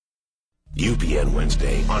UPN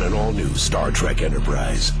Wednesday on an all-new Star Trek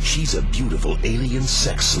Enterprise. She's a beautiful alien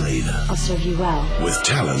sex slave. I'll serve you well. With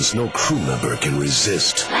talents no crew member can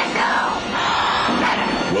resist. Let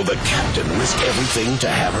go. Will the captain risk everything to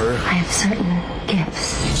have her? I have certain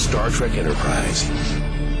gifts. Star Trek Enterprise.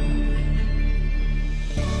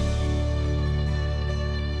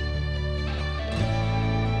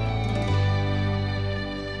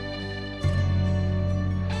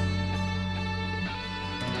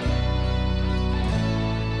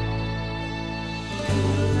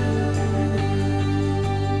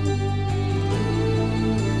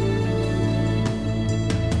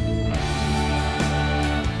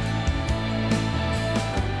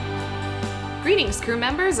 Greetings, crew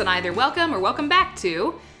members, and either welcome or welcome back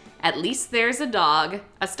to At Least There's a Dog,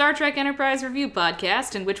 a Star Trek Enterprise review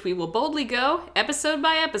podcast in which we will boldly go, episode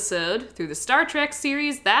by episode, through the Star Trek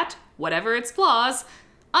series that, whatever its flaws,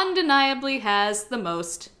 undeniably has the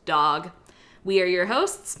most dog. We are your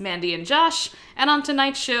hosts, Mandy and Josh, and on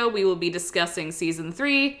tonight's show we will be discussing Season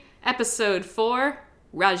 3, Episode 4,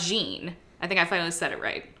 Rajin. I think I finally said it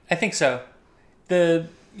right. I think so. I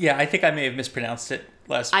think I may have mispronounced it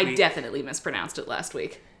last week. I definitely mispronounced it last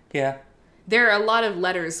week. Yeah. There are a lot of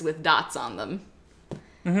letters with dots on them.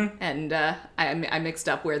 Mm-hmm. And I mixed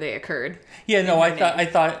up where they occurred. Yeah, no, I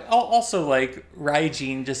thought also like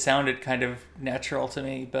Raijin just sounded kind of natural to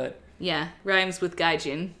me, but yeah, rhymes with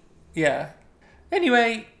Gaijin. Yeah.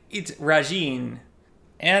 Anyway, it's Rajin,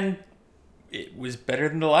 and it was better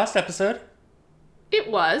than the last episode.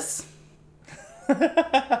 It was.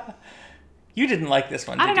 You didn't like this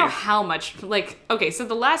one, did you? I don't know how much, okay, so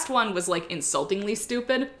the last one was, insultingly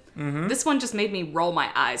stupid. Mm-hmm. This one just made me roll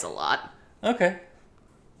my eyes a lot. Okay.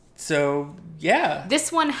 So, yeah.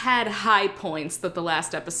 This one had high points that the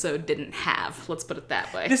last episode didn't have, let's put it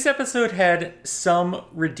that way. This episode had some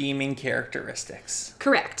redeeming characteristics.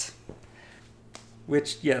 Correct.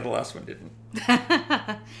 Which, yeah, the last one didn't.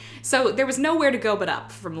 So, there was nowhere to go but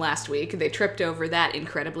up from last week. They tripped over that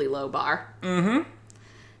incredibly low bar. Mm-hmm.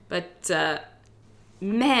 But,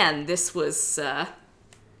 man, this was, I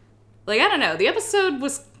don't know. The episode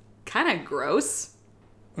was kind of gross.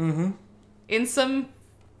 Mm-hmm. In some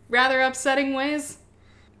rather upsetting ways.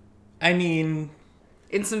 I mean...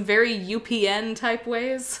 In some very UPN-type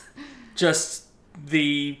ways. Just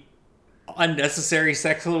the unnecessary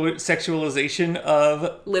sexualization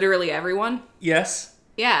of... Literally everyone? Yes.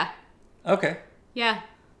 Yeah. Okay. Yeah.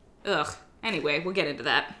 Ugh. Anyway, we'll get into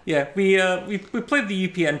that. Yeah, we played the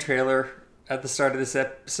UPN trailer at the start of this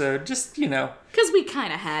episode, just, Because we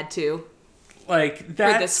kind of had to. That's...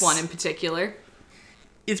 For this one in particular.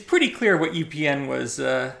 It's pretty clear what UPN was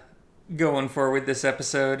going for with this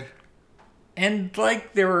episode. And,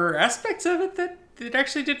 there were aspects of it that it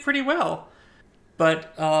actually did pretty well.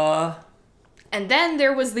 But, And then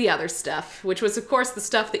there was the other stuff, which was, of course, the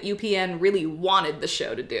stuff that UPN really wanted the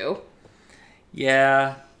show to do.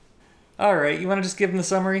 Yeah. All right, you want to just give them the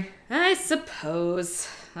summary? I suppose.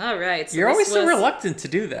 All right. So You're always so reluctant to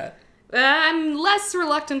do that. I'm less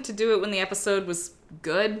reluctant to do it when the episode was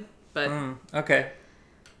good, but... Okay.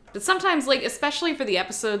 But sometimes, especially for the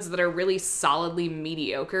episodes that are really solidly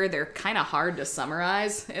mediocre, they're kind of hard to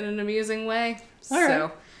summarize in an amusing way. All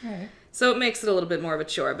right. So it makes it a little bit more of a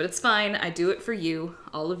chore, but it's fine. I do it for you,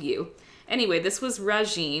 all of you. Anyway, this was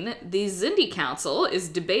Rajin. The Xindi Council is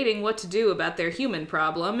debating what to do about their human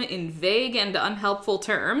problem in vague and unhelpful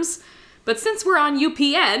terms. But since we're on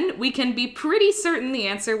UPN, we can be pretty certain the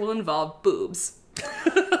answer will involve boobs.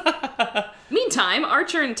 Meantime,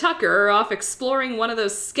 Archer and Tucker are off exploring one of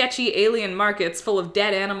those sketchy alien markets full of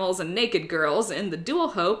dead animals and naked girls in the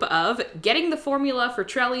dual hope of getting the formula for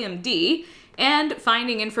Trellium-D and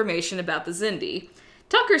finding information about the Xindi.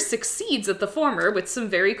 Tucker succeeds at the former with some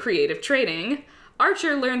very creative training.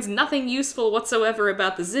 Archer learns nothing useful whatsoever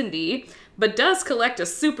about the Xindi, but does collect a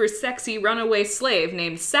super sexy runaway slave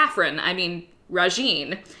named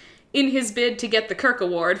Rajin, in his bid to get the Kirk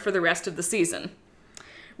Award for the rest of the season.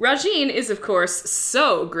 Rajin is, of course,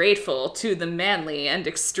 so grateful to the manly and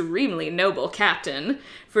extremely noble captain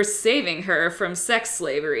for saving her from sex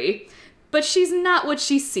slavery, but she's not what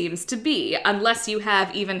she seems to be, unless you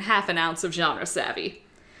have even half an ounce of genre savvy.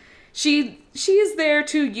 She is there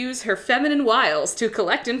to use her feminine wiles to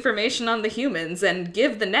collect information on the humans and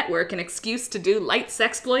give the network an excuse to do light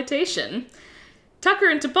sexploitation. Tucker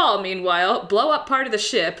and T'Pol, meanwhile, blow up part of the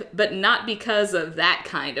ship, but not because of that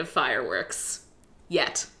kind of fireworks.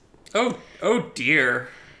 Yet. Oh dear.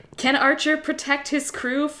 Can Archer protect his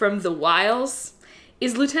crew from the wiles?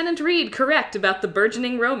 Is Lieutenant Reed correct about the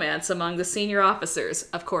burgeoning romance among the senior officers?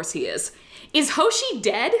 Of course he is. Is Hoshi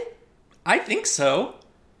dead? I think so.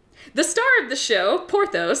 The star of the show,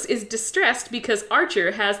 Porthos, is distressed because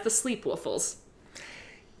Archer has the sleep waffles.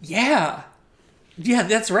 Yeah. Yeah,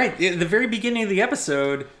 that's right. At the very beginning of the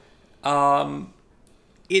episode, the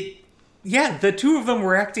two of them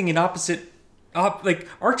were acting in opposite... like,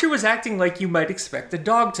 Archer was acting like you might expect a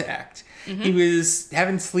dog to act. Mm-hmm. He was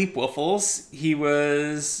having sleep waffles. He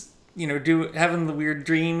was, having the weird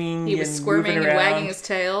dreaming. He was squirming and wagging his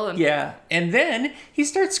tail. Yeah. And then he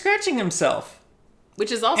starts scratching himself.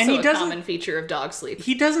 Which is also a common feature of dog sleep.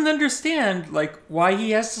 He doesn't understand, why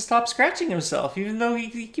he has to stop scratching himself, even though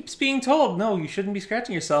he keeps being told, no, you shouldn't be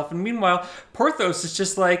scratching yourself. And meanwhile, Porthos is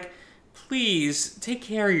just like, please, take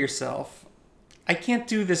care of yourself. I can't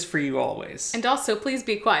do this for you always. And also, please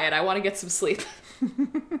be quiet. I want to get some sleep.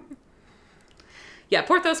 Yeah,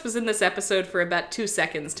 Porthos was in this episode for about 2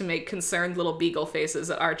 seconds to make concerned little beagle faces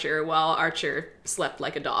at Archer while Archer slept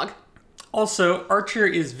like a dog. Also, Archer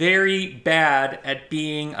is very bad at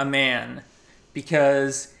being a man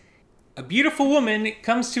because a beautiful woman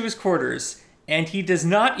comes to his quarters and he does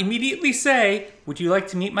not immediately say, would you like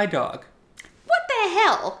to meet my dog? What the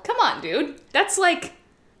hell? Come on, dude. That's like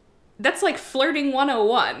flirting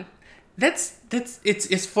 101.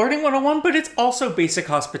 It's flirting 101, but it's also basic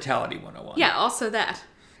hospitality 101. Yeah, also that.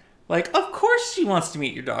 Of course she wants to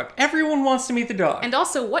meet your dog. Everyone wants to meet the dog. And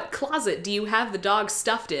also, what closet do you have the dog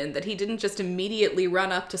stuffed in that he didn't just immediately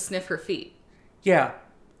run up to sniff her feet? Yeah.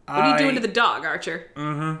 What are you doing to the dog, Archer?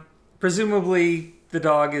 Mm-hmm. Presumably, the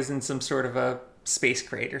dog is in some sort of a space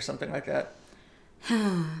crate or something like that.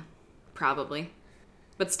 Probably.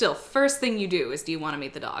 But still, first thing you do is, do you want to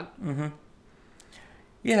meet the dog? Mm-hmm.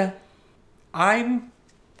 Yeah. I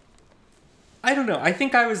don't know. I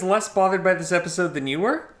think I was less bothered by this episode than you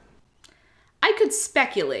were. I could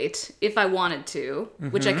speculate, if I wanted to,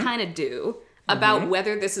 which I kind of do, about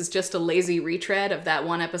whether this is just a lazy retread of that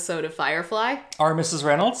one episode of Firefly. Our Mrs.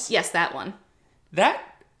 Reynolds? Yes, that one. That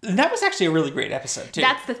was actually a really great episode, too.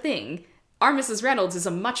 That's the thing. Our Mrs. Reynolds is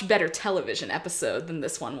a much better television episode than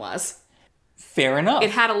this one was. Fair enough.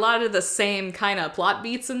 It had a lot of the same kind of plot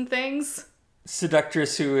beats and things.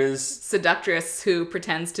 Seductress who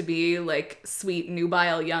pretends to be, sweet,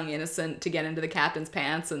 nubile, young, innocent to get into the captain's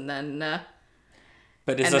pants and then...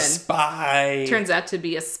 but is a spy. Turns out to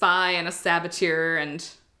be a spy and a saboteur and...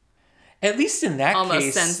 At least in that almost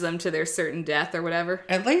case... sends them to their certain death or whatever.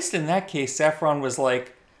 At least in that case, Saffron was,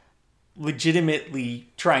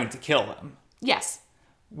 legitimately trying to kill them. Yes.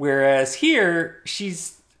 Whereas here,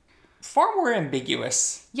 she's far more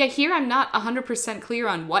ambiguous. Yeah, here I'm not 100% clear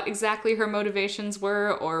on what exactly her motivations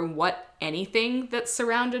were or what anything that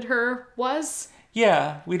surrounded her was.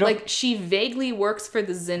 Yeah, we don't... she vaguely works for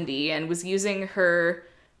the Xindi and was using her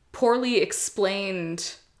poorly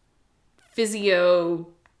explained physio,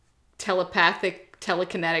 telepathic,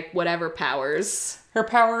 telekinetic, whatever powers. Her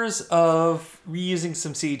powers of reusing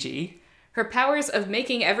some CG. Her powers of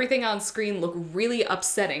making everything on screen look really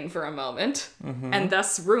upsetting for a moment, and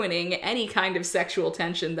thus ruining any kind of sexual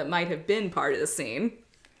tension that might have been part of the scene.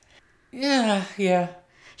 Yeah.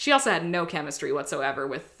 She also had no chemistry whatsoever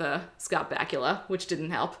with Scott Bakula, which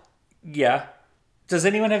didn't help. Yeah. Does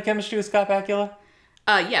anyone have chemistry with Scott Bakula?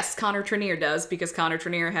 Yes, Connor Trenier does, because Connor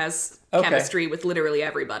Trenier has chemistry with literally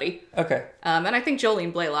everybody. Okay. And I think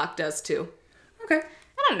Jolene Blaylock does too. Okay.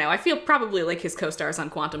 I don't know, I feel probably like his co-stars on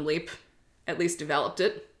Quantum Leap at least developed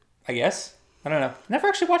it. I guess. I don't know. Never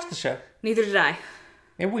actually watched the show. Neither did I.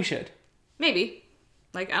 Maybe we should. Maybe.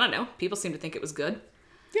 I don't know. People seem to think it was good.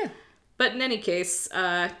 Yeah. But in any case,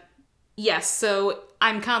 yes, so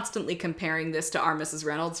I'm constantly comparing this to Our Mrs.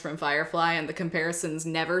 Reynolds from Firefly, and the comparisons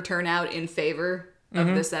never turn out in favor of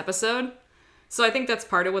this episode. So I think that's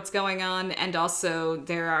part of what's going on, and also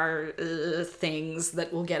there are things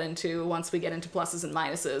that we'll get into once we get into pluses and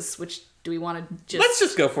minuses, which do we want to just... Let's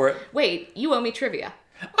just go for it. Wait, you owe me trivia.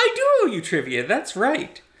 I do owe you trivia, that's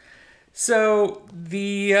right. So,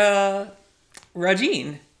 the,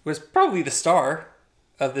 Rajin was probably the star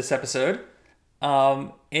of this episode.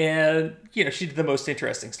 And, she did the most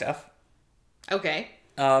interesting stuff. Okay.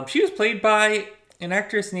 She was played by an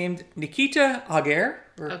actress named Nikita Ager.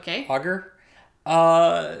 Okay. Ager.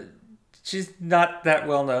 She's not that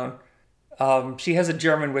well known. She has a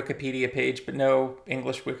German Wikipedia page, but no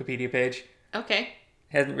English Wikipedia page. Okay.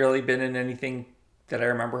 Hasn't really been in anything that I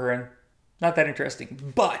remember her in. Not that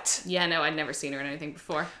interesting. But... Yeah, no, I'd never seen her in anything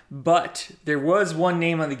before. But there was one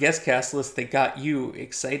name on the guest cast list that got you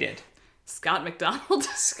excited. Scott McDonald.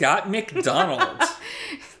 Scott McDonald.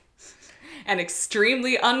 An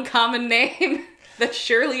extremely uncommon name that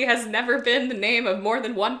surely has never been the name of more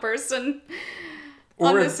than one person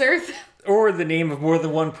on this earth. Or the name of more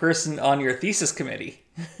than one person on your thesis committee.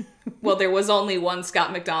 Well, there was only one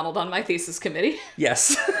Scott McDonald on my thesis committee.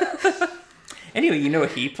 Yes. Anyway, you know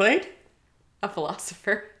what he played? A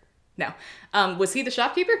philosopher. No. Was he the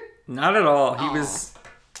shopkeeper? Not at all. He Aw. was...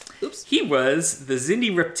 Oops. He was the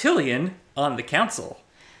Xindi Reptilian on the Council.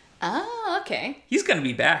 Oh, okay. He's going to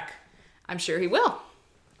be back. I'm sure he will.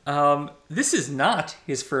 This is not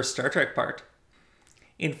his first Star Trek part.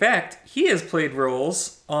 In fact, he has played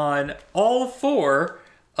roles on all 4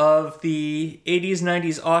 of the 80s,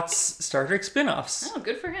 90s, aughts Star Trek spin-offs. Oh,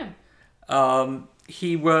 good for him.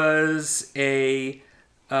 He was a,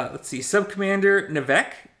 Subcommander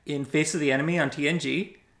Navek in Face of the Enemy on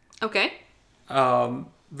TNG. Okay.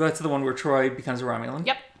 That's the one where Troy becomes a Romulan.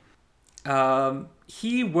 Yep.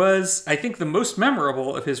 He was, I think the most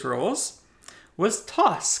memorable of his roles was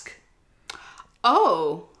Tosk.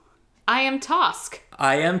 Oh, I am Tosk.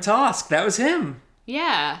 I am Tosk. That was him.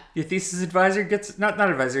 Yeah. Your thesis advisor gets, not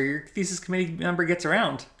advisor, your thesis committee member gets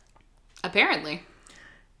around. Apparently.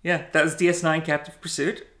 Yeah, that was DS9 Captive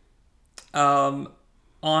Pursuit. On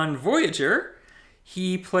Voyager,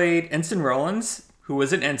 he played Ensign Rollins, who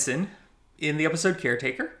was an ensign, in the episode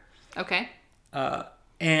Caretaker. Okay.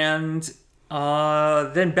 And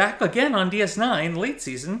then back again on DS9, late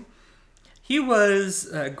season, he was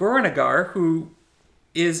Goranagar, who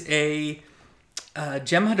is a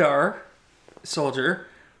Jem'Hadar soldier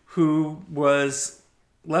who was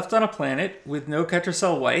left on a planet with no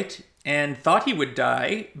Ketracel White and thought he would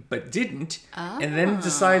die, but didn't. And then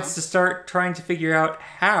decides to start trying to figure out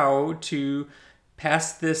how to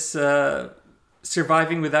pass this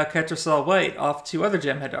surviving without Ketracel White off to other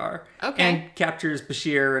Jem'Hadar. Okay. And captures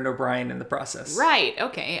Bashir and O'Brien in the process. Right.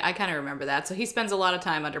 Okay. I kind of remember that. So he spends a lot of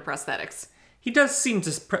time under prosthetics. He does seem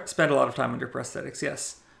to spend a lot of time under prosthetics,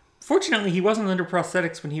 yes. Fortunately, he wasn't under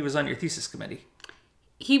prosthetics when he was on your thesis committee.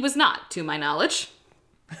 He was not, to my knowledge.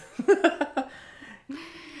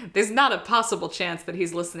 There's not a possible chance that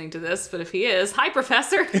he's listening to this, but if he is, hi,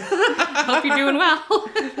 Professor. Hope you're doing well.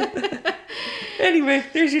 Anyway,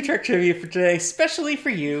 there's your Trek trivia for today, specially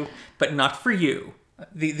for you, but not for you.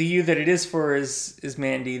 The you that it is for is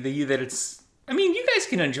Mandy. The you that it's... I mean, you guys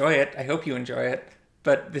can enjoy it. I hope you enjoy it.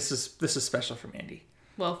 But this is special for Mandy.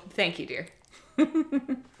 Well, thank you, dear.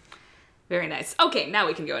 Very nice. Okay, now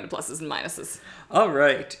we can go into pluses and minuses. All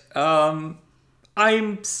right.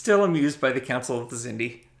 I'm still amused by the Council of the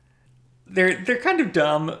Xindi. They're kind of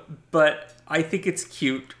dumb, but I think it's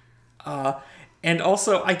cute. And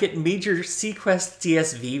also, I get major Sequest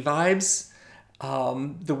DSV vibes.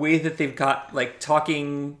 The way that they've got, like,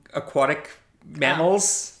 talking aquatic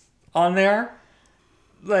mammals on there.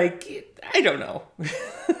 Like, I don't know.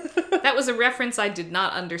 That was a reference I did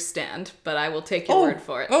not understand, but I will take your word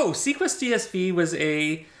for it. Oh, Sequest DSV was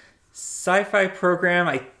a sci-fi program.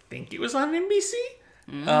 I think it was on NBC.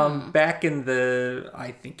 Back in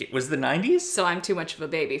I think it was the 90s. So I'm too much of a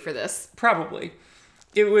baby for this. Probably.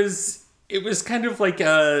 It was kind of like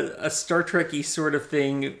a Star Trek-y sort of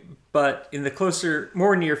thing, but in the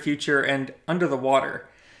more near future and under the water.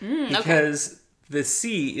 Because the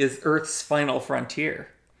sea is Earth's final frontier.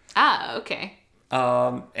 Ah, okay.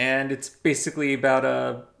 And it's basically about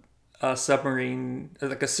a submarine,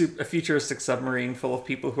 like a futuristic submarine full of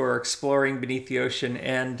people who are exploring beneath the ocean.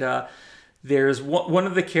 And there's one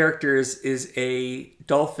of the characters is a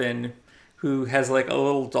dolphin who has like a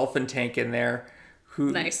little dolphin tank in there.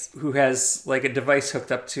 Who has like a device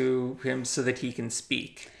hooked up to him so that he can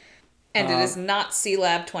speak. And it is not Sea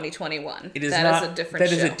Lab 2021. It is that not. Is a different show.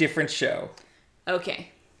 That is a different show. Okay.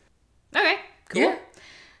 Okay. Cool.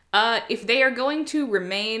 Yeah. If they are going to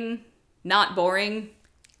remain not boring,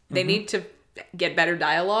 they need to get better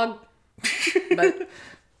dialogue. But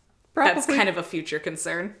that's kind of a future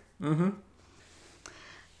concern. Mm-hmm.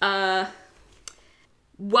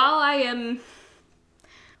 While I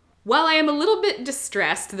am a little bit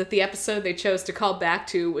distressed that the episode they chose to call back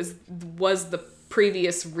to was the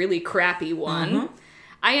previous really crappy one,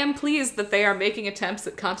 I am pleased that they are making attempts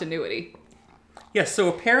at continuity. Yes, so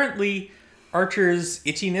apparently Archer's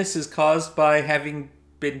itchiness is caused by having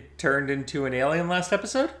been turned into an alien last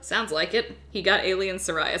episode? Sounds like it. He got alien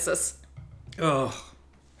psoriasis. Oh,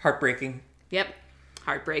 heartbreaking. Yep,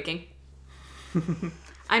 heartbreaking.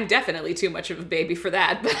 I'm definitely too much of a baby for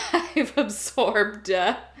that, but I've absorbed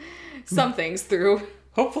some things through...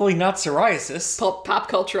 Hopefully not psoriasis. Pop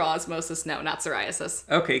culture osmosis. No, not psoriasis.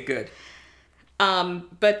 Okay, good.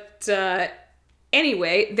 But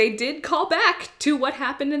anyway, they did call back to what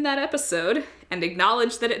happened in that episode and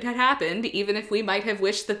acknowledge that it had happened, even if we might have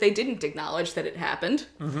wished that they didn't acknowledge that it happened.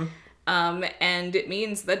 And it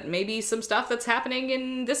means that maybe some stuff that's happening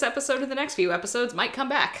in this episode or the next few episodes might come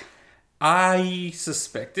back. I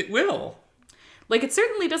suspect it will. Like, it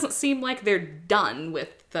certainly doesn't seem like they're done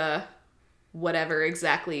with the whatever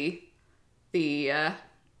exactly the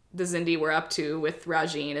Xindi were up to with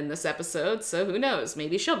Rajin in this episode, so who knows?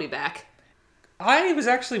 Maybe she'll be back. I was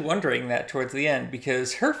actually wondering that towards the end,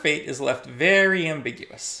 because her fate is left very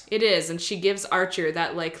ambiguous. It is, and she gives Archer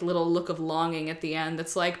that, like, little look of longing at the end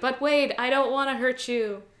that's like, but wait, I don't want to hurt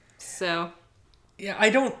you. So... Yeah, I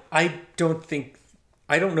don't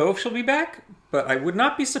know if she'll be back, but I would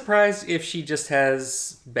not be surprised if she just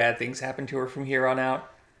has bad things happen to her from here on out.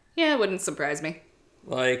 Yeah, it wouldn't surprise me.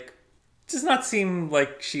 Like, it does not seem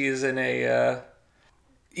like she is in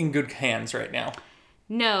good hands right now.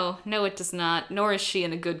 No, it does not. Nor is she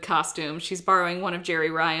in a good costume. She's borrowing one of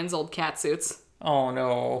Jerry Ryan's old catsuits. Oh,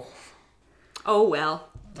 no. Oh, well.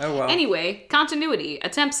 Oh, well. Anyway, continuity.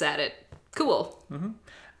 Attempts at it. Cool. Mm-hmm.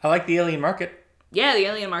 I like the alien market. Yeah, the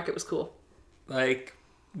alien market was cool. Like,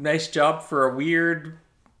 nice job for a weird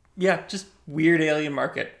alien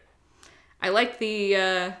market. I like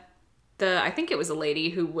the I think it was a lady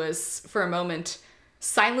who was, for a moment,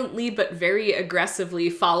 silently but very aggressively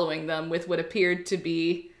following them with what appeared to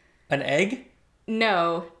be... An egg?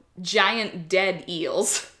 No, giant dead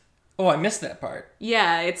eels. Oh, I missed that part.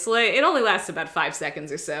 Yeah, it's like, it only lasts about 5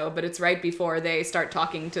 seconds or so, but it's right before they start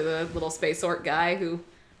talking to the little space orc guy who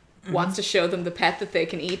wants to show them the pet that they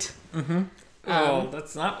can eat. Mm-hmm.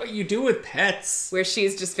 That's not what you do with pets. Where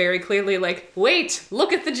she's just very clearly like, wait,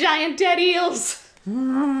 look at the giant dead eels!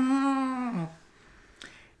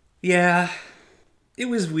 Yeah, it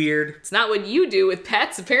was weird. It's not what you do with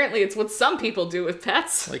pets. Apparently it's what some people do with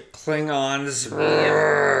pets. Like Klingons.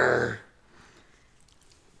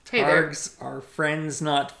 Hey, Targs are friends,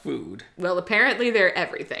 not food. Well, apparently they're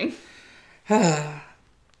everything.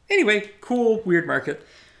 Anyway, cool, weird market.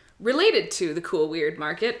 Related to the cool, weird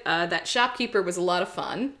market, that shopkeeper was a lot of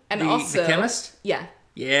fun. And also... The chemist? Yeah.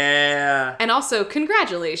 Yeah. And also,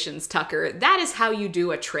 congratulations, Tucker. That is how you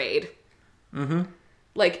do a trade. Mm-hmm.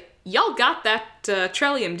 Like, y'all got that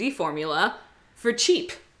Trellium D formula for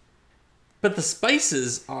cheap. But the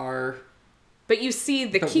spices are... But you see,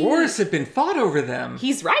 the key... wars have been fought over them.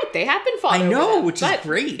 He's right. They have been fought over them. I know, which is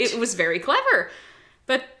great. It was very clever.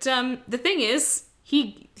 But the thing is,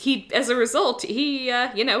 he as a result, he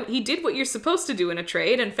did what you're supposed to do in a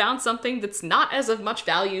trade and found something that's not as of much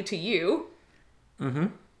value to you,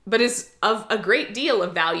 but is of a great deal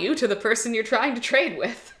of value to the person you're trying to trade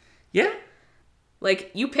with. Yeah.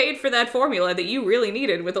 Like, you paid for that formula that you really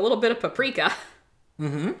needed with a little bit of paprika.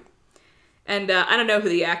 Mm-hmm. And I don't know who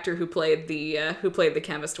the actor who played the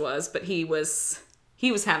chemist was, but he was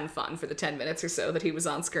having fun for the 10 minutes or so that he was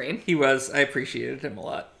on screen. He was. I appreciated him a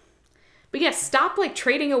lot. But yeah, stop, like,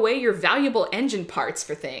 trading away your valuable engine parts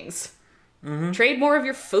for things. Mm-hmm. Trade more of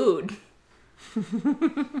your food.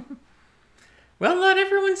 Well, not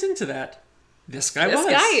everyone's into that. This guy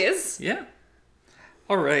is. Yeah.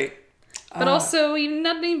 All right. But also, it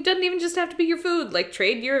doesn't even just have to be your food. Like,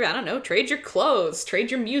 trade your clothes,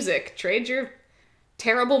 trade your music, trade your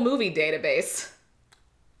terrible movie database.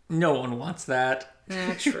 No one wants that.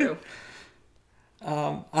 True.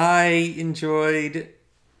 I enjoyed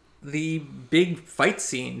the big fight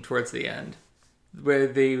scene towards the end, where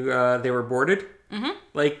they were boarded. Mm-hmm.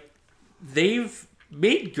 Like, they've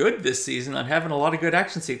made good this season on having a lot of good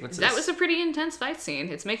action sequences. That was a pretty intense fight scene.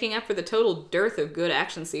 It's making up for the total dearth of good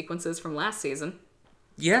action sequences from last season.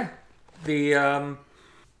 Yeah. They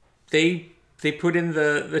put in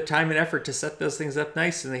the time and effort to set those things up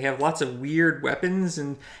nice, and they have lots of weird weapons,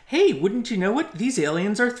 and hey, wouldn't you know it? These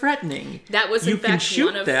aliens are threatening. That was, in you fact, can shoot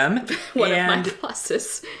one of them, one of my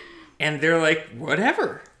pluses. And they're like,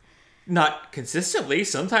 whatever. Not consistently.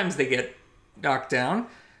 Sometimes they get knocked down,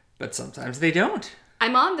 but sometimes they don't.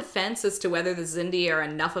 I'm on the fence as to whether the Xindi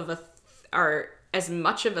are as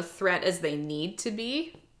much of a threat as they need to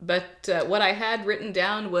be. But what I had written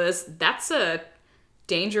down was, that's a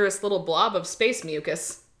dangerous little blob of space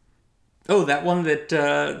mucus. Oh, that one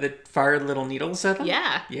that fired little needles at them?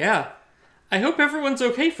 Yeah. Yeah. I hope everyone's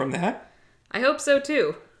okay from that. I hope so,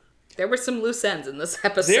 too. There were some loose ends in this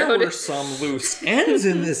episode. There were some loose ends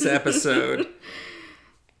in this episode.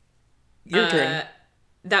 Your turn.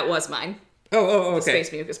 That was mine. Oh, okay. The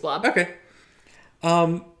space mucus blob. Okay.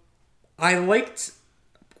 I liked...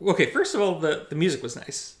 Okay, first of all, the music was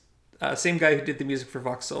nice. Same guy who did the music for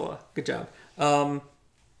Vox Sola. Good job.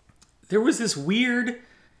 There was this weird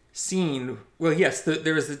scene... Well, yes,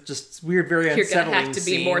 there was just weird, very unsettling scene. You're going to have to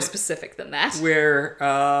be more specific than that. Where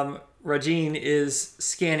Rajin is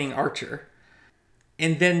scanning Archer.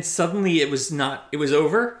 And then suddenly it was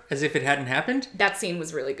over, as if it hadn't happened. That scene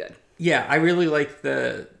was really good. Yeah, I really liked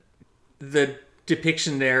the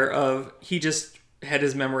depiction there of he just had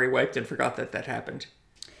his memory wiped and forgot that happened.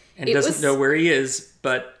 And It doesn't was- know where he is,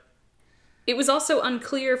 but... It was also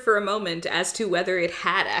unclear for a moment as to whether it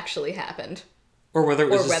had actually happened. Or whether it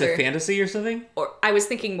was Or just whether- a fantasy or something? Or I was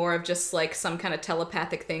thinking more of just like some kind of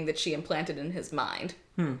telepathic thing that she implanted in his mind.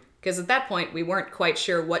 Because at that point, we weren't quite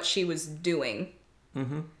sure what she was doing.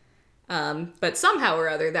 But somehow or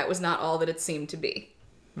other, that was not all that it seemed to be.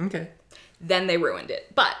 Okay. Then they ruined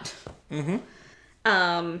it. But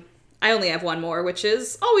I only have one more, which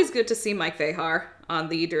is always good to see Mike Vehar on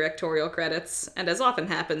the directorial credits. And as often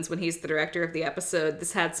happens when he's the director of the episode,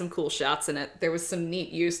 this had some cool shots in it. There was some neat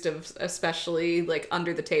use of especially like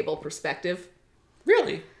under the table perspective.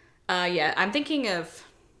 Really? Yeah, I'm thinking of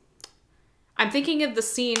the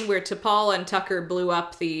scene where T'Pol and Tucker blew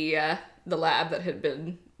up the lab that had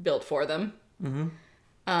been built for them.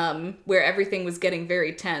 Where everything was getting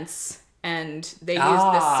very tense, and they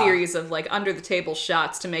used this series of like under the table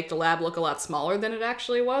shots to make the lab look a lot smaller than it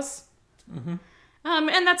actually was.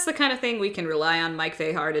 And that's the kind of thing we can rely on Mike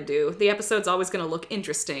Vehar to do. The episode's always going to look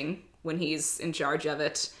interesting when he's in charge of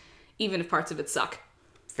it, even if parts of it suck.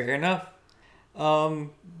 Fair enough.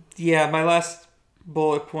 Yeah, my last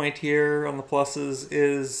bullet point here on the pluses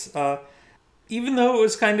is, even though it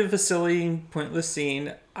was kind of a silly, pointless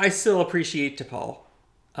scene, I still appreciate T'Pol.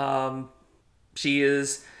 She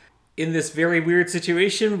is in this very weird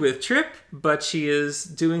situation with Trip, but she is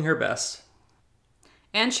doing her best.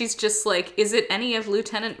 And she's just like, is it any of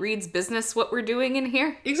Lieutenant Reed's business what we're doing in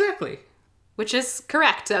here? Exactly. Which is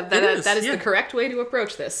correct. That is yeah. the correct way to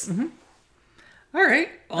approach this. All right.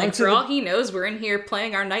 Like, for all he knows, we're in here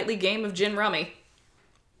playing our nightly game of gin rummy.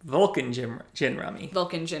 Vulcan Gin Rummy.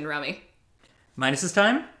 Vulcan gin rummy. Minus's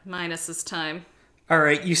time? Minus this time. All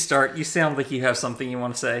right, you start. You sound like you have something you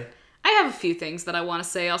want to say. I have a few things that I want to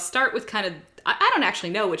say. I'll start with kind of... I don't actually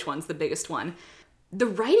know which one's the biggest one. The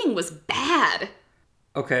writing was bad.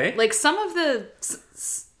 Okay. Like, some of the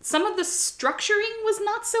structuring was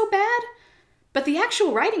not so bad, but the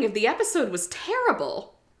actual writing of the episode was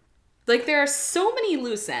terrible. Like, there are so many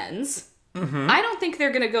loose ends. I don't think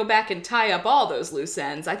they're going to go back and tie up all those loose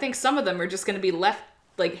ends. I think some of them are just going to be left,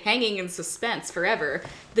 like, hanging in suspense forever.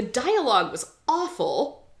 The dialogue was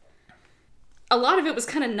awful. A lot of it was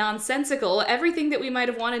kind of nonsensical. Everything that we might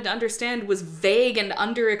have wanted to understand was vague and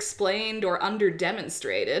underexplained or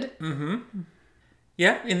under-demonstrated.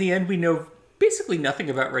 Yeah, in the end, we know basically nothing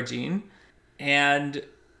about Regine and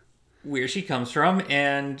where she comes from,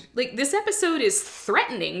 and... Like, this episode is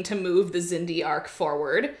threatening to move the Xindi arc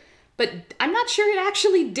forward, but I'm not sure it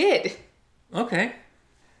actually did. Okay.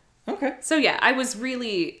 So yeah, I was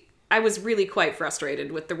really quite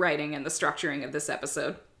frustrated with the writing and the structuring of this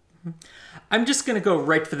episode. I'm just gonna go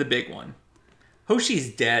right for the big one. Hoshi's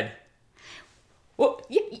dead. Well,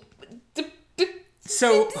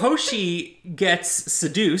 So Hoshi gets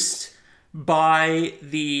seduced by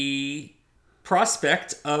the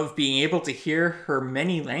prospect of being able to hear her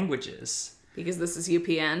many languages. because this is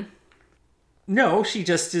UPN. No, she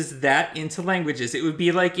just is that into languages. It would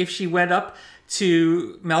be like if she went up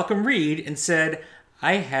to Malcolm Reed and said,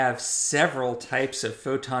 I have several types of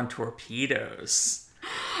photon torpedoes.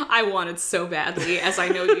 I wanted so badly, as I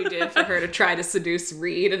know you did, for her to try to seduce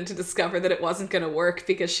Reed and to discover that it wasn't going to work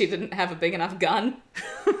because she didn't have a big enough gun.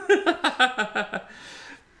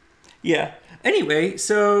 Yeah. Anyway,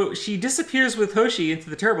 so she disappears with Hoshi into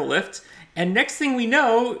the turbo lift, and next thing we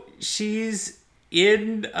know, she's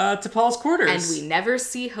in T'Pol's quarters. And we never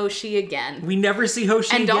see Hoshi again. We never see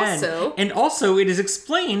Hoshi And again. also- And also, it is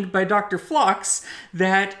explained by Dr. Phlox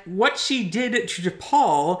that what she did to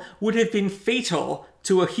T'Pol would have been fatal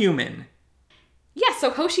to a human. Yeah, so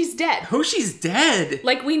Hoshi's dead. Hoshi's dead!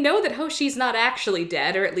 Like, we know that Hoshi's not actually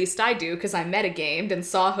dead, or at least I do, because I metagamed and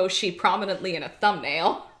saw Hoshi prominently in a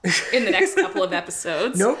thumbnail in the next couple of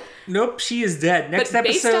episodes. Nope, she is dead. Next But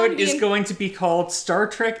based episode on the is going to be called Star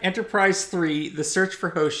Trek Enterprise 3, The Search for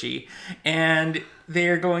Hoshi. And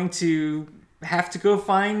they're going to have to go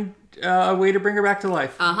find a way to bring her back to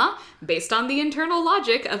life. Based on the internal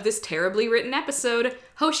logic of this terribly written episode,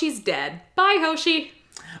 Hoshi's dead. Bye, Hoshi!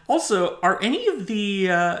 Also, are any of the,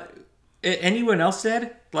 anyone else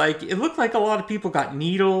dead? Like, it looked like a lot of people got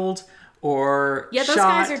needled or Yeah, those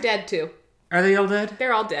shot. guys are dead too. Are they all dead?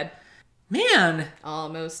 They're all dead. Man,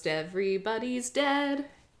 Almost everybody's dead.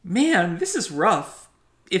 this is rough.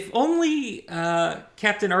 If only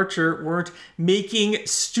Captain Archer weren't making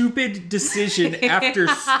stupid decision after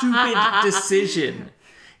stupid decision.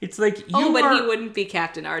 It's like He wouldn't be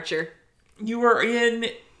Captain Archer. you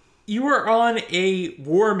are on a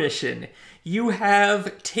war mission. You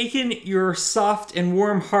have taken your soft and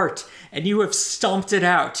warm heart and you have stomped it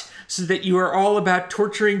out so that you are all about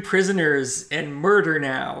torturing prisoners and murder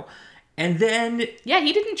now. And then... Yeah,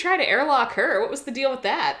 he didn't try to airlock her. What was the deal with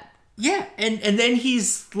that? Yeah, and then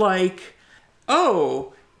he's like,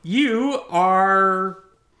 oh, you are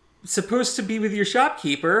supposed to be with your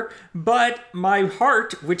shopkeeper, but my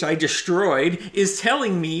heart, which I destroyed, is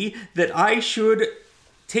telling me that I should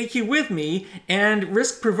take you with me and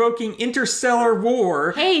risk provoking interstellar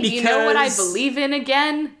war. Hey, do you know what I believe in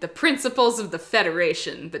again? The principles of the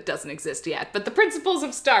Federation that doesn't exist yet, but the principles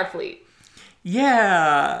of Starfleet.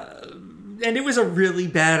 Yeah, and it was a really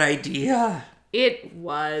bad idea. It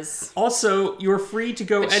was. Also, you're free to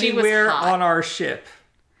go But she was anywhere hot. on our ship.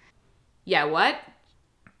 Yeah, what?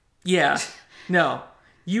 Yeah. No.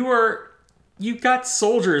 You got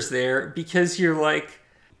soldiers there because you're like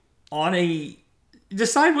on a...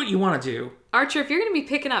 Decide what you want to do. Archer, if you're going to be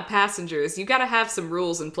picking up passengers, you got to have some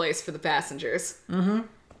rules in place for the passengers. Mm-hmm.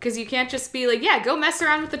 Because you can't just be like, yeah, go mess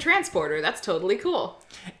around with the transporter. That's totally cool.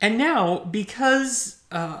 And now, because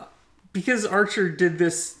Archer did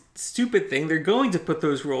this stupid thing, they're going to put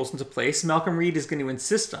those rules into place. Malcolm Reed is going to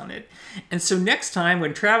insist on it. And so next time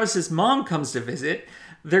when Travis's mom comes to visit,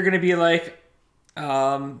 they're going to be like,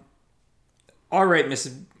 all right,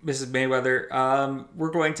 Mrs. Mayweather,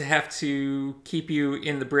 we're going to have to keep you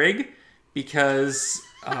in the brig because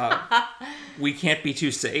we can't be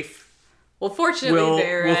too safe. Well, fortunately,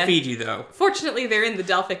 We'll feed you, though. Fortunately, they're in the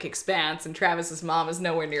Delphic Expanse, and Travis's mom is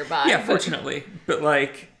nowhere nearby. Yeah, fortunately. But,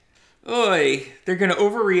 like, oy, they're going to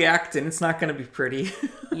overreact, and it's not going to be pretty.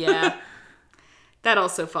 Yeah. That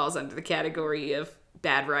also falls under the category of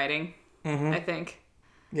bad writing, I think.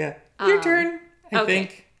 Yeah. Your turn, I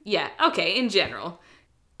think. Yeah, okay, in general.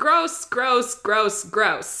 Gross, gross, gross,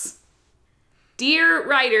 gross. Dear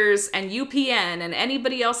writers and UPN and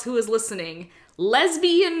anybody else who is listening,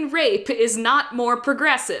 lesbian rape is not more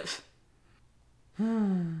progressive.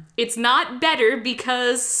 It's not better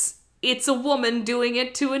because it's a woman doing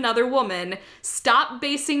it to another woman. Stop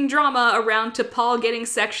basing drama around T'Pol getting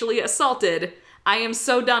sexually assaulted. I am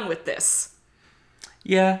so done with this.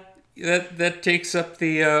 Yeah, that takes up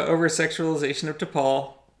the over-sexualization of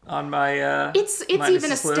T'Pol on my It's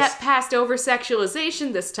even a step list. past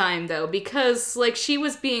over-sexualization this time, though, because, like, she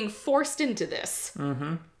was being forced into this.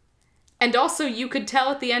 Mm-hmm. And also, you could tell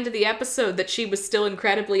at the end of the episode that she was still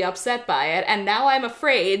incredibly upset by it, and now I'm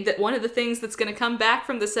afraid that one of the things that's going to come back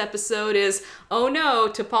from this episode is, oh no,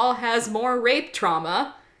 T'Pol has more rape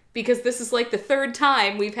trauma, because this is like the third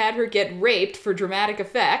time we've had her get raped for dramatic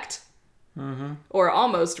effect. Mm-hmm. Or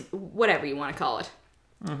almost, whatever you want to call it.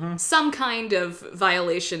 Mm-hmm. Some kind of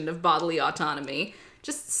violation of bodily autonomy.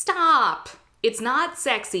 Just stop. It's not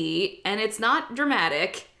sexy, and it's not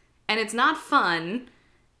dramatic, and it's not fun,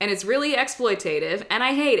 and it's really exploitative, and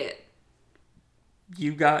I hate it.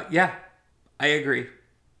 Yeah, I agree.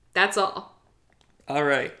 That's all. All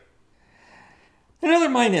right. Another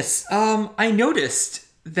minus. I noticed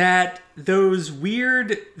that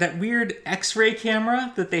that weird X-ray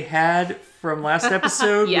camera that they had from last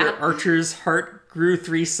episode Yeah. where Archer's heart grew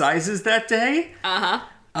 3 sizes that day.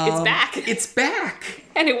 It's back. It's back.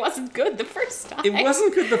 And it wasn't good the first time. It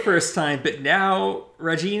wasn't good the first time, but now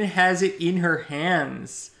Regine has it in her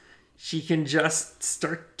hands. She can just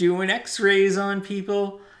start doing X-rays on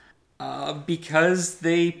people because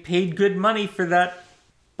they paid good money for that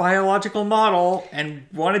biological model and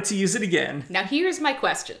wanted to use it again. Now here's my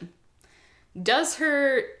question. Does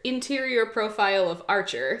her interior profile of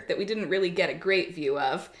Archer, that we didn't really get a great view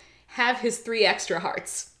of, have his 3 extra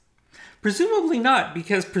hearts? Presumably not,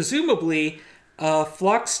 because presumably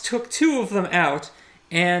Phlox took 2 of them out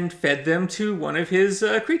and fed them to one of his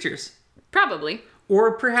creatures. Probably.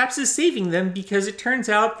 Or perhaps is saving them because it turns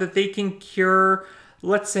out that they can cure,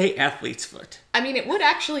 let's say, athlete's foot. I mean, it would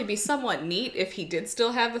actually be somewhat neat if he did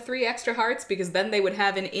still have the 3 extra hearts, because then they would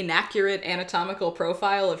have an inaccurate anatomical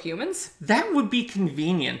profile of humans. That would be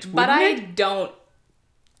convenient, wouldn't But I it? don't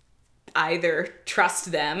either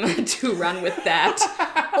trust them to run with that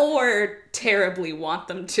or terribly want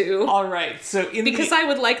them to. All right, so Because I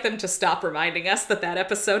would like them to stop reminding us that that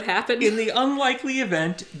episode happened. in the unlikely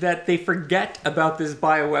event that they forget about this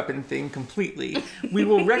bioweapon thing completely, we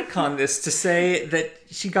will retcon this to say that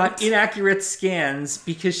she got inaccurate scans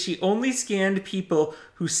because she only scanned people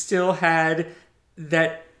who still had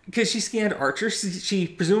that. Because she scanned Archer, she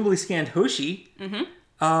presumably scanned Hoshi.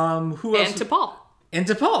 Mm-hmm. Who else? And T'Pol. And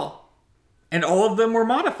T'Pol. And all of them were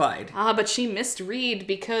modified. But she missed Reed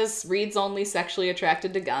because Reed's only sexually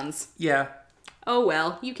attracted to guns. Yeah. Oh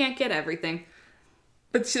well, you can't get everything.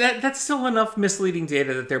 But see, that's still enough misleading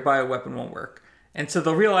data that their bioweapon won't work. And so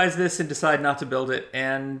they'll realize this and decide not to build it,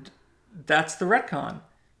 and that's the retcon.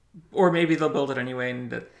 Or maybe they'll build it anyway, and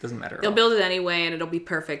that doesn't matter. They'll build it anyway, and it'll be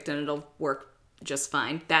perfect, and it'll work just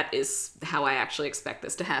fine. That is how I actually expect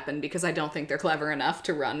this to happen, because I don't think they're clever enough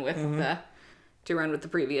to run with the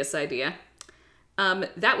previous idea.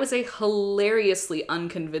 That was a hilariously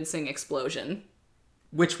unconvincing explosion.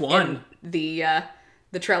 Which one? The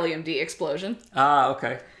Trellium D explosion. Ah,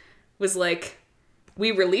 okay. Was like,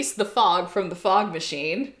 we release the fog from the fog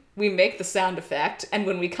machine, we make the sound effect, and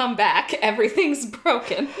when we come back, everything's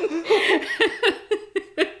broken.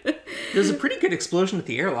 There's a pretty good explosion at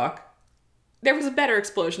the airlock. There was a better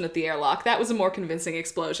explosion at the airlock. That was a more convincing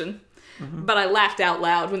explosion. Mm-hmm. But I laughed out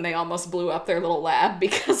loud when they almost blew up their little lab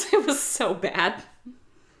because it was so bad.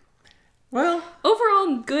 Well,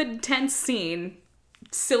 overall, good, tense scene.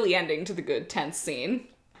 Silly ending to the good, tense scene.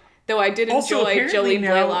 Though I did enjoy Jolene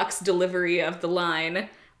Blaylock's delivery of the line,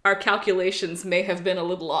 our calculations may have been a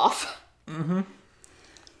little off. Mm-hmm.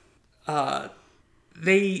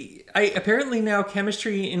 Apparently now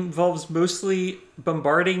chemistry involves mostly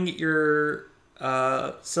bombarding your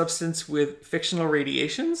substance with fictional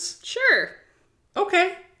radiations? Sure.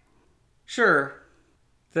 Okay. Sure.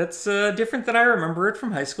 That's different than I remember it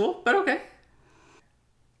from high school, but okay.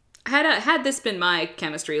 Had this been my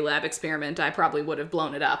chemistry lab experiment, I probably would have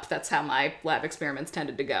blown it up. That's how my lab experiments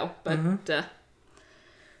tended to go. But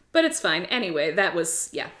but it's fine. Anyway, that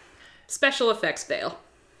was, special effects fail.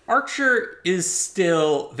 Archer is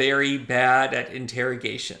still very bad at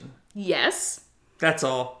interrogation. Yes. That's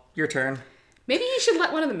all. Your turn. Maybe he should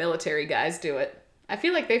let one of the military guys do it. I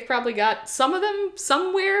feel like they've probably got, some of them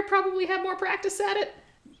somewhere probably have more practice at it.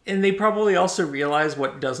 And they probably also realize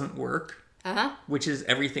what doesn't work. Uh-huh. Which is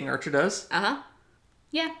everything Archer does. Uh-huh.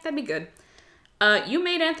 Yeah, that'd be good. You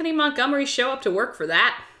made Anthony Montgomery show up to work for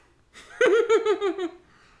that.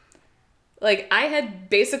 Like, I had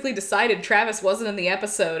basically decided Travis wasn't in the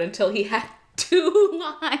episode until he had 2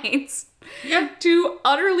 lines. Yeah. 2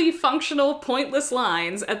 utterly functional, pointless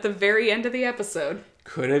lines at the very end of the episode.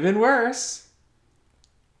 Could have been worse.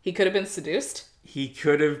 He could have been seduced. He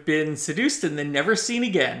could have been seduced and then never seen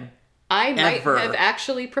again. I might have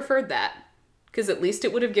actually preferred that. Because at least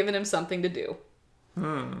it would have given him something to do.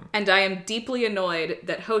 And I am deeply annoyed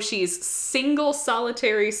that Hoshi's single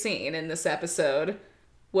solitary scene in this episode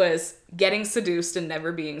was getting seduced and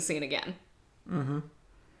never being seen again. Mm-hmm.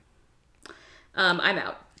 I'm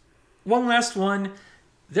out. One last one.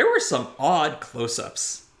 There were some odd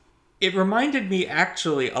close-ups. It reminded me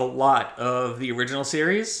actually a lot of the original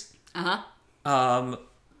series. Uh-huh.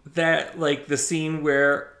 That, like, the scene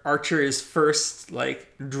where Archer is first, like,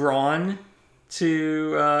 drawn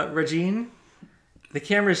to Regine. The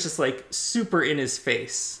camera's just, like, super in his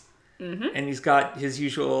face. Mm-hmm. And he's got his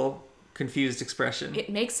usual confused expression. It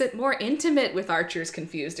makes it more intimate with Archer's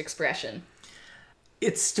confused expression.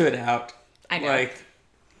 It stood out. I know. Like,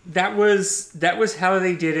 that was how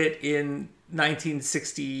they did it in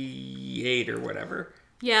 1968 or whatever.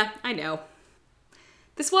 Yeah, I know.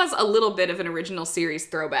 This was a little bit of an original series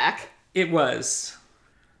throwback. It was.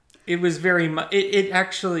 It was very much... It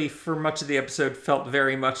actually, for much of the episode, felt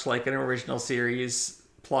very much like an original series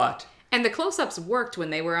plot. And the close-ups worked when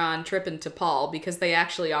they were on Trip and T'Pol because they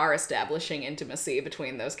actually are establishing intimacy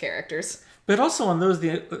between those characters. But also on those,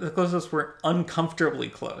 the close-ups were uncomfortably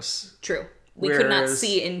close. True. We could not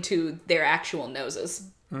see into their actual noses.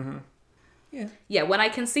 Mm-hmm. Yeah. Yeah, when I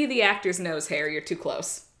can see the actor's nose hair, you're too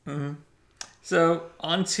close. Mm-hmm. So,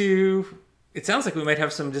 on to... It sounds like we might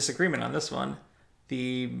have some disagreement on this one.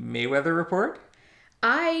 The Mayweather report?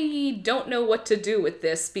 I don't know what to do with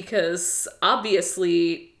this because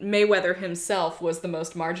obviously Mayweather himself was the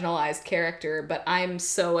most marginalized character, but I'm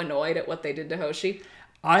so annoyed at what they did to Hoshi.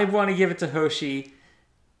 I want to give it to Hoshi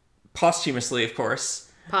posthumously, of course.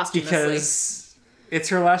 Posthumously. Because it's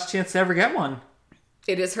her last chance to ever get one.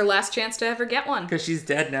 It is her last chance to ever get one. Because she's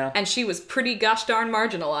dead now. And she was pretty gosh darn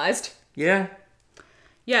marginalized. Yeah.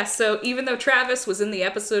 Yeah, so even though Travis was in the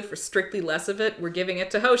episode for strictly less of it, we're giving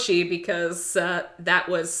it to Hoshi because that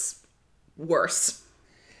was worse.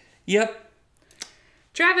 Yep.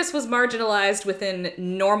 Travis was marginalized within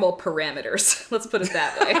normal parameters. Let's put it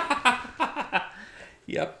that way.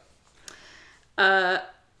 Yep.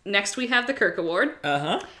 Next we have the Kirk Award.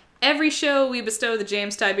 Uh-huh. Every show we bestow the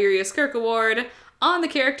James Tiberius Kirk Award on the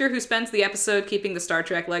character who spends the episode keeping the Star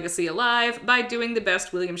Trek legacy alive by doing the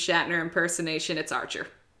best William Shatner impersonation. It's Archer.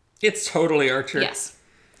 It's totally Archer. Yes.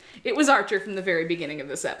 It was Archer from the very beginning of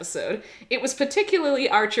this episode. It was particularly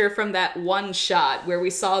Archer from that one shot where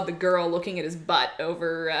we saw the girl looking at his butt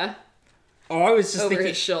over Oh, I was just over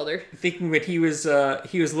his shoulder. thinking that he was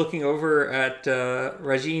looking over at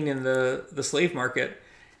Rajin in the slave market,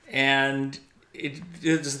 and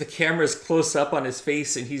just the camera's close up on his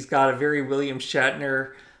face, and he's got a very William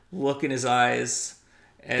Shatner look in his eyes.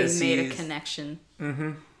 As They made a connection.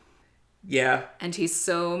 Mm-hmm. Yeah. And he's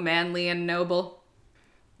so manly and noble.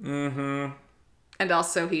 Mm-hmm. And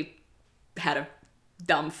also he had a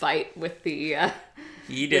dumb fight with the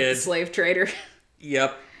he did. with the slave trader.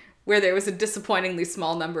 Yep. Where there was a disappointingly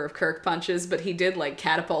small number of Kirk punches, but he did like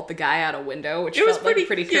catapult the guy out a window, which was felt like a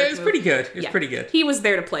pretty Kirk Yeah, it was move. pretty good. It was pretty good. He was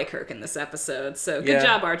there to play Kirk in this episode, so good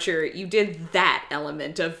job, Archer. You did that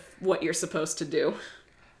element of what you're supposed to do.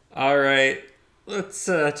 All right, let's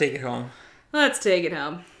take it home. Let's take it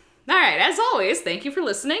home. All right, as always, thank you for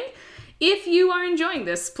listening. If you are enjoying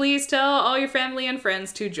this, please tell all your family and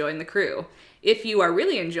friends to join the crew. If you are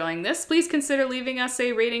really enjoying this, please consider leaving us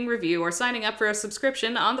a rating, review, or signing up for a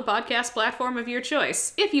subscription on the podcast platform of your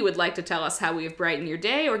choice. If you would like to tell us how we have brightened your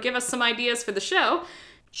day or give us some ideas for the show,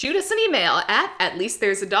 shoot us an email at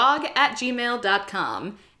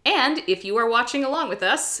atleastthere'sadog@gmail.com. And if you are watching along with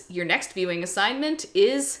us, your next viewing assignment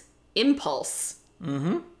is Impulse.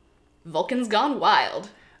 Mm-hmm. Vulcan's Gone Wild.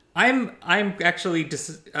 I'm actually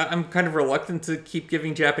I'm kind of reluctant to keep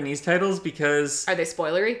giving Japanese titles because Are they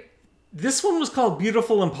spoilery? this one was called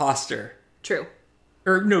Beautiful Imposter. True.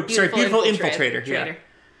 Or no, Beautiful Infiltrator. Yeah. Trader.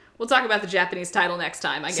 We'll talk about the Japanese title next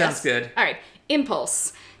time, I guess. Sounds good. All right.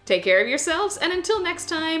 Impulse. Take care of yourselves, and until next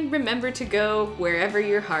time, remember to go wherever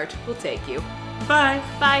your heart will take you. Bye.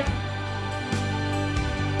 Bye.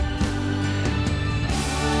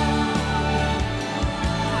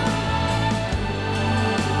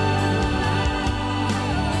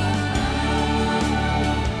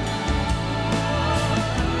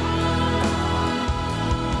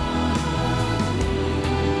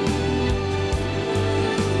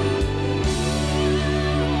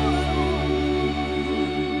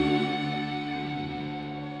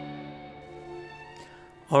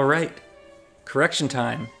 All right, correction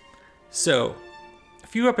time. So, a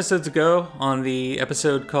few episodes ago, on the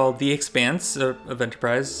episode called The Expanse of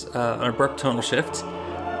Enterprise, an abrupt tonal shift,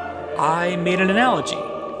 I made an analogy.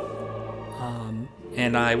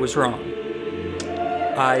 And I was wrong.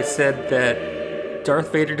 I said that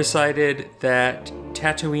Darth Vader decided that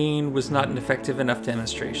Tatooine was not an effective enough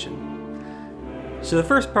demonstration. So the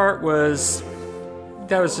first part was...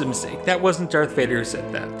 that was a mistake. That wasn't Darth Vader who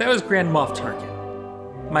said that. That was Grand Moff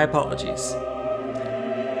Tarkin. My apologies.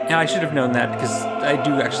 And I should have known that because I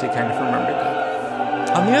do actually kind of remember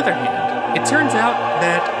that. On the other hand, it turns out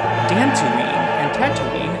that Dantooine and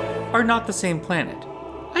Tatooine are not the same planet.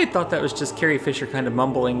 I thought that was just Carrie Fisher kind of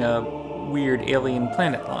mumbling a weird alien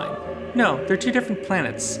planet line. No, they're two different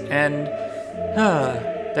planets, and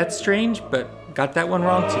that's strange, but got that one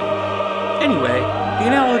wrong too. Anyway, the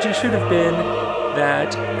analogy should have been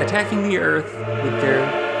that attacking the Earth with their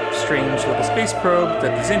strange little space probe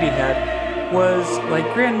that the Xindi had was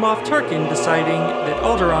like Grand Moff Tarkin deciding that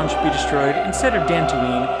Alderaan should be destroyed instead of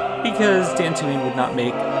Dantooine because Dantooine would not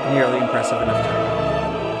make a nearly impressive enough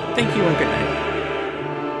target. Thank you and good night.